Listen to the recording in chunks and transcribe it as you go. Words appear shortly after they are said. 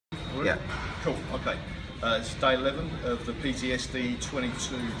Yeah. Cool, okay. It's day 11 of the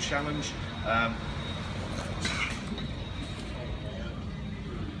PTSD-22 challenge.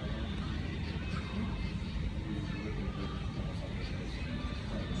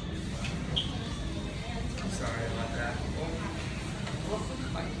 Sorry about that.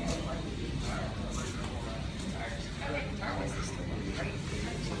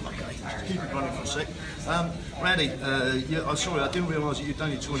 Okay, keep it running for a sec. Randy, yeah, sorry, I didn't realise that you'd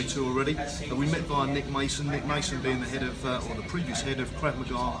done your 22 already. We met via Nick Mason. Nick Mason being the head of, or the previous head of Krav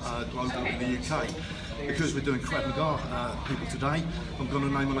Maga Global in the UK. Because we're doing Krav Maga people today, I'm going to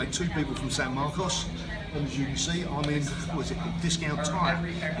nominate two people from San Marcos. And as you can see, I'm in, what is it called, Discount Tire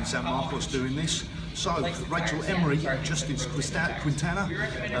in San Marcos doing this. So, Rachel Emery, Justin Quintana,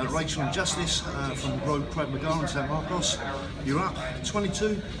 Rachel and Justice from Road Krav Maga in San Marcos. You're up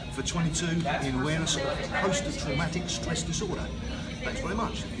 22 for 22 in awareness of post-traumatic stress disorder. Thanks very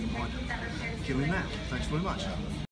much, if you don't mind giving that. Thanks very much.